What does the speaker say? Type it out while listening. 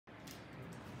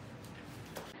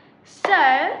So,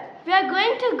 we are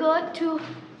going to go to...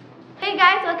 Hey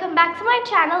guys, welcome back to my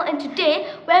channel, and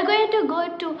today we are going to go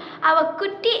to our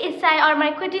Kutti Isai or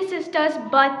my Kutti sister's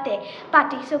birthday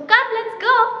party. So come, let's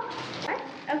go.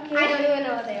 Okay. I don't even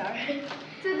know what they are.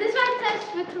 So this one says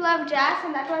with love Jazz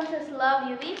and that one says love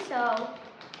UV. So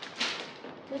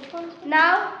Which one?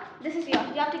 now this is yours.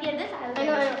 You have to get this. I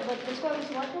know, but this one is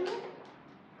what in it?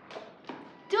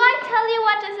 Do I tell you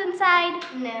what is inside?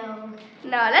 No.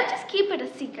 No, let's just keep it a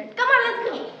secret. Come on,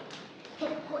 let's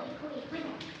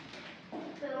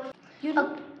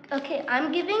go. Okay,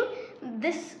 I'm giving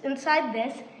this inside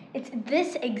this. It's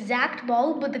this exact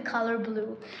ball but the color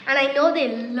blue. And I know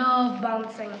they love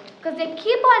bouncing. Because they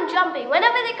keep on jumping.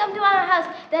 Whenever they come to our house,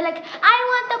 they're like, I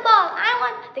want the ball.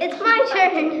 It's my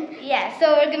turn. Yes.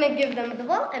 So we're gonna give them the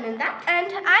ball and then that.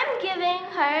 And I'm giving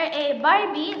her a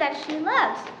Barbie that she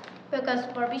loves. Because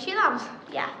Barbie she loves.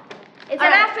 Yeah. It's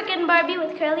an African Barbie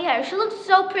with curly hair. She looks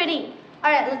so pretty.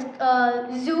 Alright,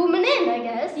 let's zoom in, I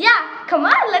guess. Yeah, come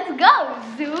on, let's go.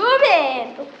 Zoom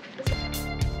in.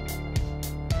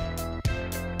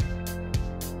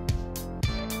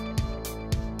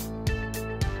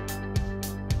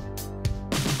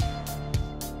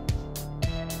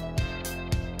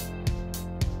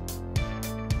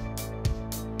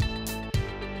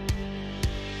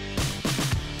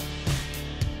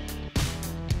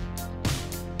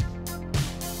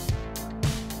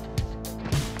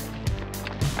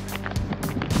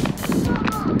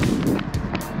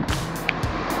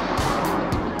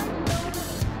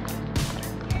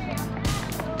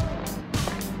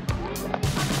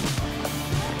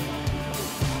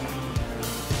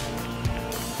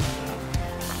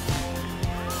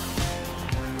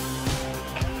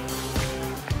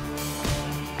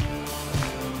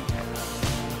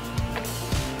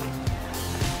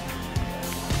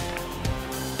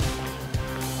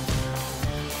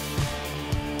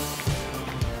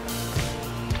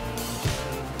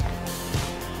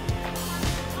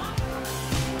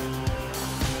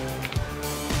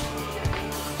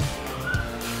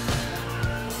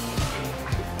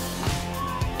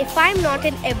 If I'm not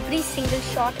in every single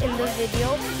shot in this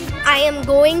video, I am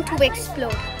going to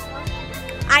explode.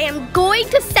 I am going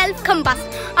to self-combust.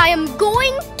 I am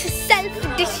going to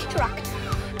self-destruct.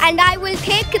 And I will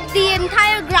take the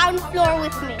entire ground floor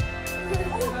with me.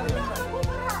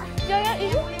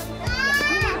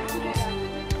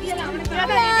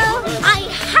 I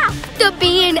have to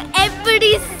be in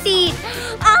every scene.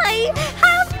 I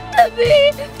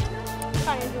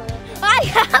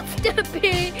have to be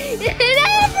in every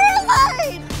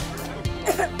line.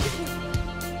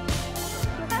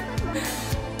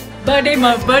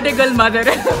 Birthday girl mother.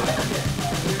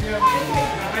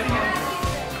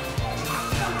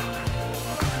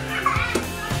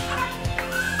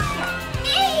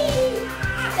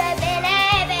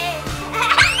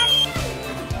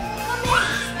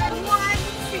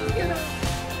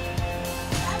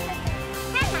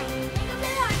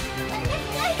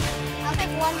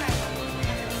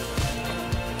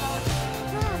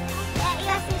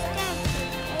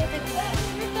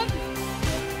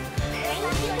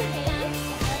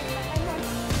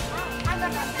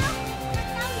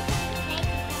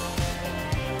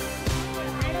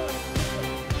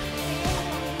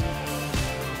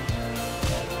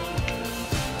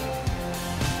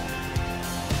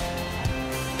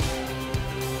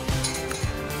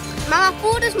 Mama,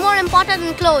 food is more important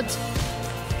than clothes.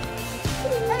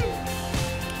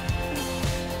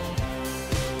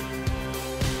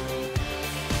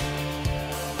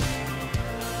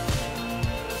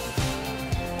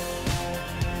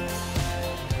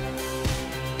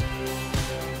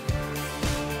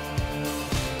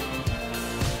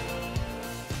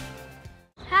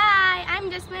 Hi,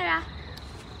 I'm Jasmira.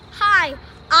 Hi,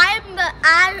 I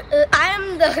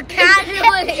am the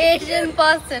casual Asian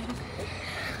person.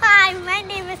 Hi, my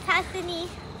name is Hasani.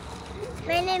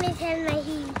 My name is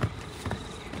Helmahi.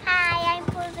 Hi, I'm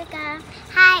Purvika.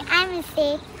 Hi, I'm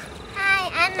Isai. Hi,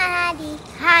 I'm Mahadi.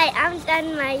 Hi, I'm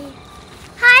Tanmay.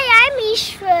 Hi, I'm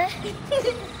Ishwar.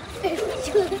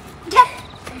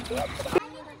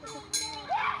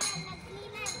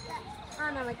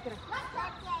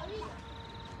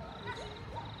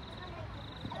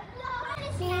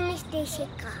 My name is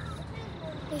Deshika.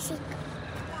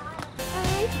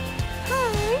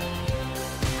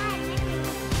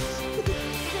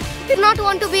 I do not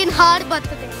want to be in hard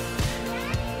birthday.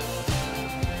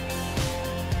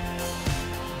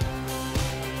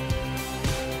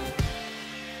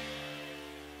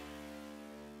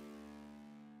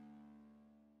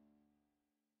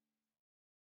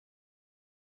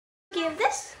 Give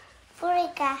this.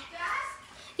 Purvika.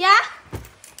 Yeah?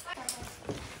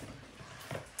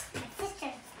 This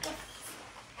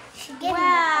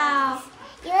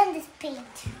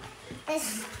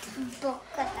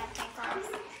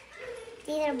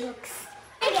coloring books.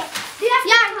 Yeah.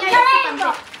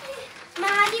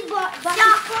 Mahadi bought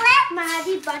chocolate.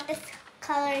 Mahadi bought this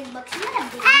coloring book.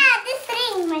 This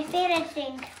ring, my favorite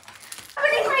ring.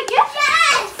 Opening my gift?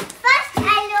 Yes! First,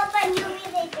 I'll open you with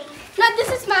a ring. No, this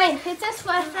is mine. It says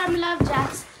from Love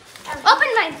Jazz. Open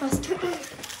mine first. Don't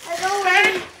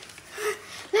worry.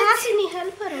 Let's see,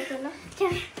 help her open.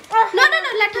 No,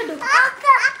 let her do.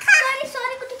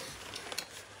 Sorry, Kuti.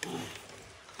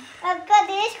 Akka,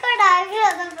 desh ko daal diya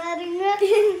ring mein.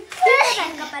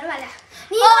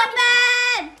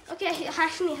 Open! Okay,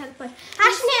 Hashni, help her.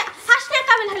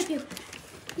 Hashneka will help you.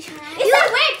 Isai,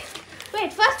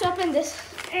 wait. First open this.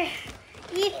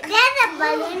 There's a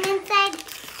balloon inside.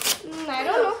 I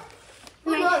don't know.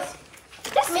 Who knows?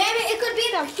 Maybe it could be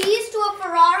the keys to a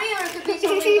Ferrari or it could be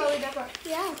something totally different.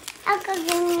 Yeah. Akka,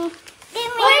 give me.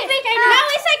 Wait. Now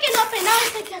Isai can open.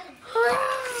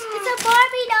 It's a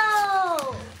Barbie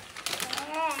doll.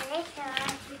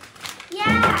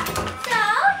 Yeah. So,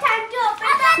 time to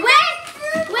open that. Wait.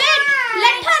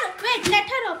 Let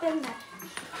her open that.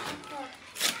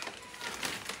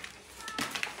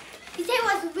 Isai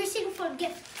was wishing for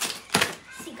gifts.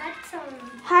 She got some.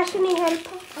 Hashni, help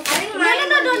her.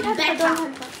 No, don't help her.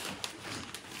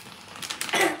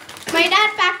 My dad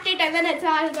packed it and then it's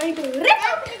all going to rip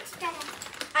out.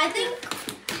 I think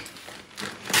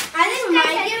my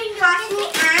gift Hashni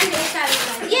and Isai will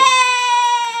like. Yay!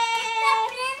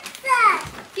 Princess.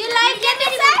 You like it,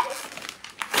 Isai?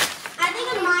 I think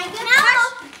my gift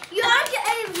Your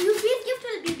gift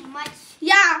will be much.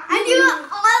 Yeah. And you will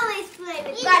always play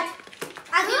with it. But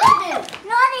I think I did.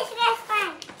 No, this is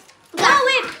fine. No,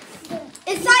 wait.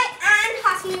 Isai and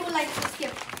Hashni will like this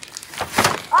gift.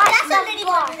 Oh, That's already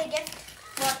part of the gift.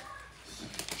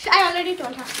 I already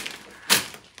told her.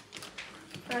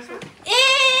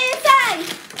 Isai!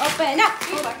 Open up.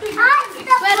 The ball.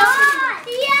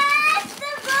 Yes,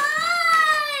 the ball.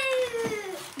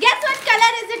 Guess what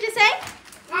color is it, Isai?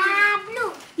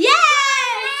 Blue. Yes!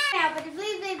 Yeah, but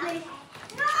please.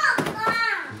 No,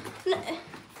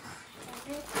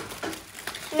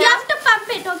 You have to pump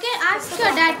it, okay? Ask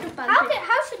your dad to pump it.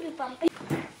 How should we pump it?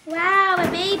 Wow, a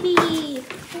baby.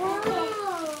 Wow.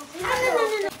 No.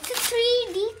 It's a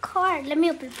 3D card. Let me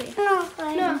open it. No.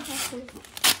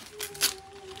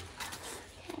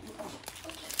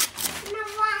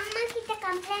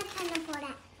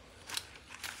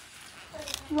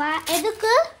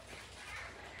 ಎದಕ್ಕೆ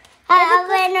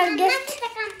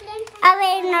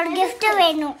ಅವೇನೋಡ್ gift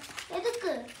ಅವೇನು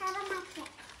ಎದಕ್ಕೆ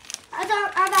ಅದು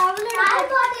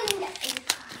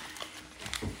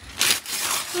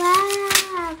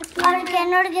ಅವಳಿಗೆ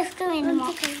ಏನೋಡ್ gift ಅವೇನು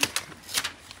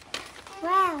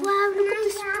Wow, look at the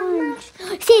sponge.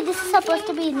 See, this is supposed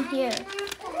to be in here.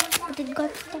 But it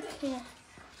got stuck here.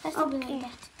 Has to be like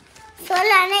that. So,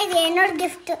 Lana, it's another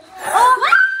gift. Oh,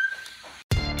 what?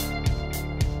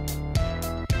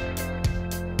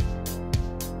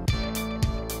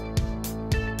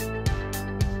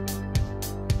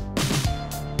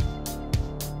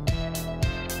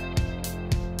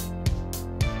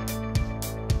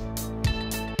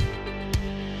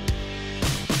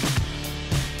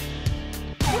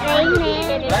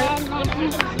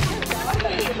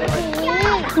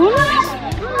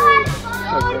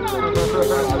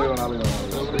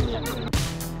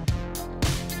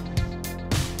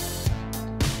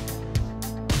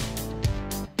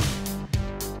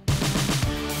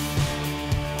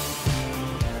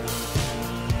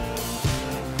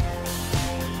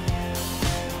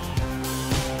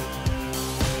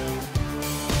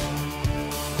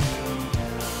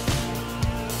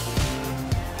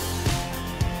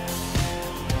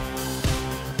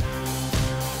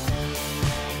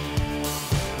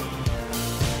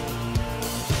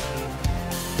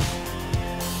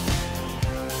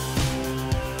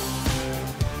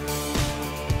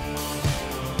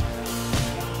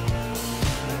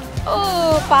 ஓ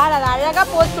பாரு அது அழகா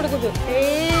போஸ் கொடுக்குது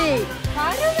ஏய்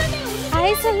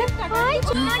hi சொல்லு hi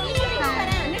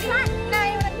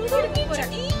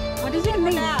what is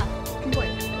your name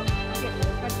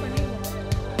bye cut பண்ணி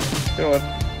Sure.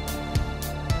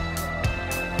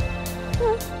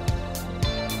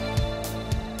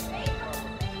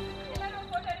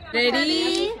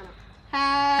 Ready?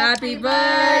 Happy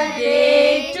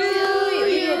birthday to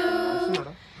you.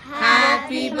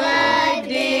 Happy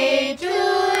birthday to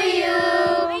you.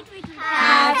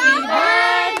 Happy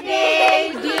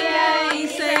birthday, dear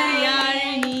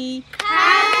Isai.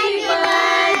 Happy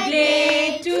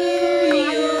birthday to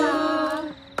you.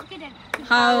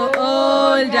 How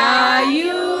old are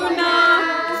you now?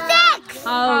 6.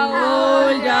 How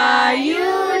old are you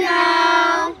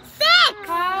now? 6.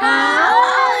 How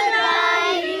old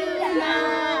are you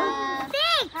now?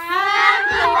 6.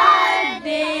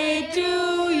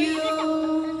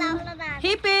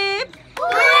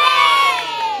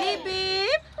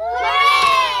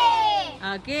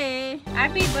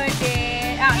 Happy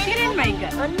birthday. Kiran mic.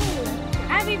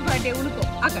 Happy birthday unko.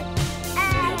 Agar.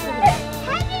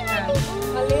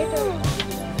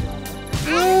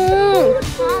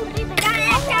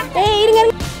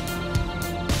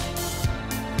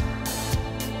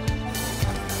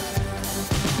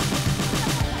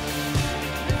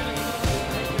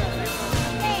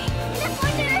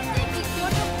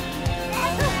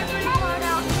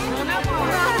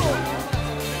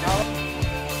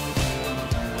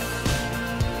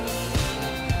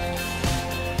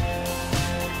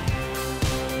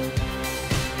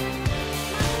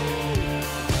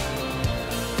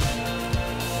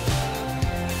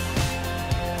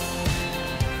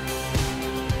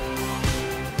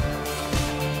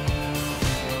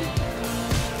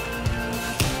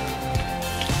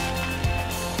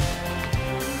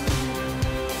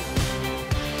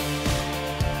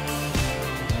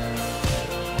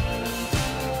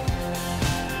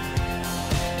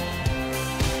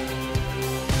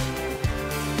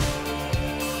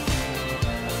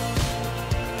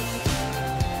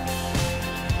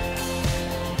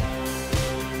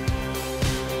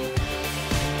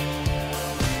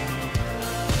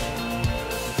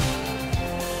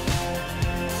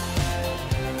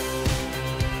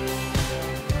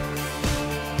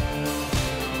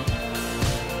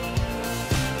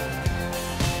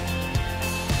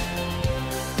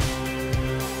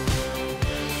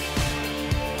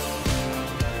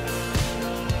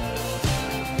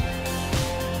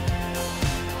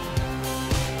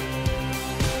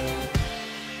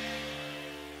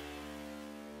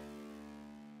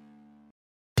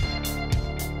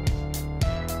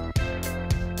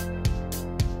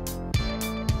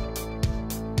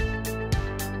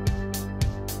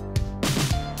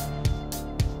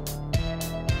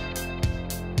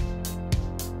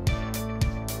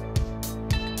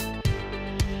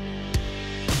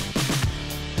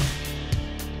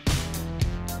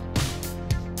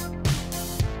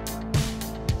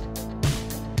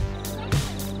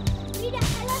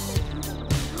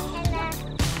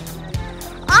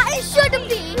 I should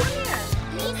be.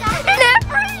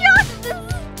 Never should.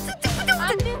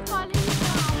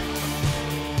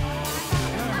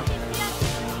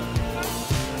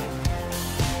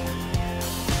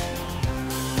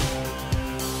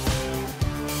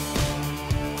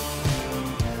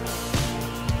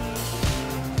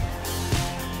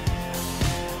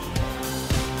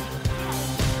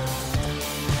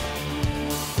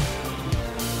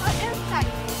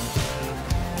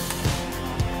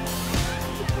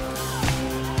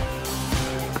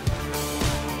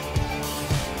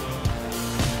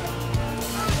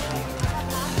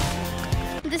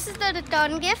 This is the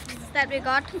return gift that we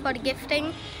got for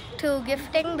gifting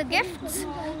the gifts.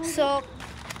 So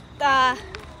I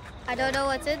don't know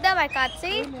what's in them, I can't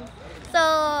see. So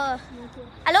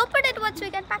I'll open it once we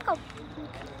get back home.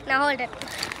 Now hold it.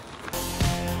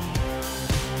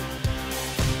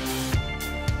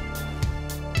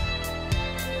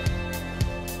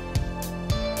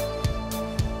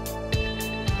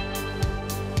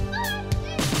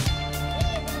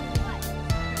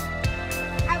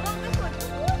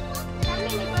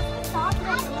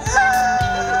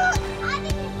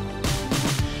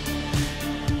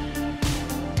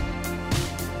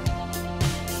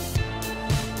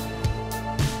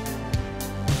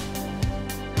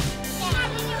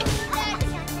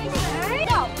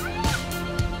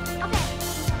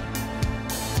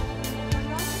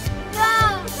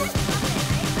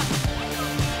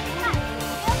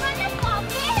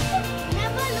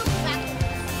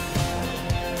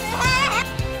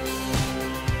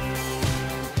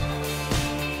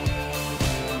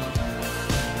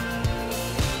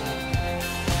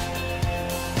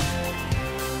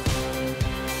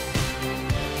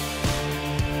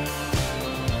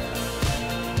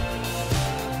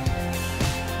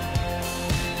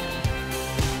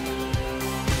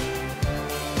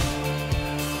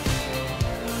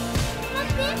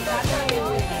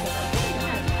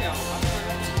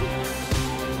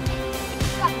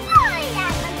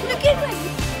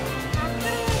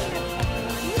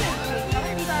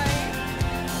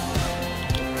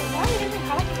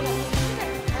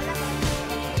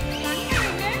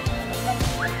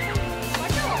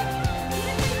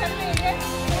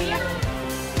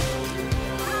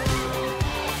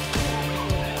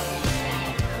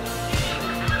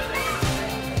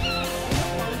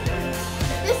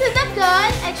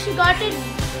 And she got a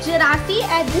giraffe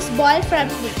and this ball from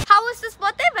me. How was this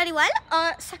birthday? Very well.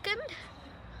 Second,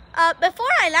 before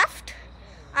I left,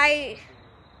 as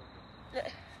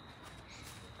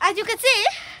you can see,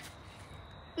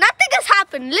 nothing has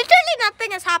happened. Literally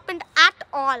nothing has happened at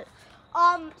all.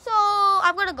 So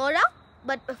I'm gonna go now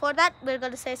But before that, we're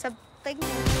going to say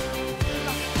something.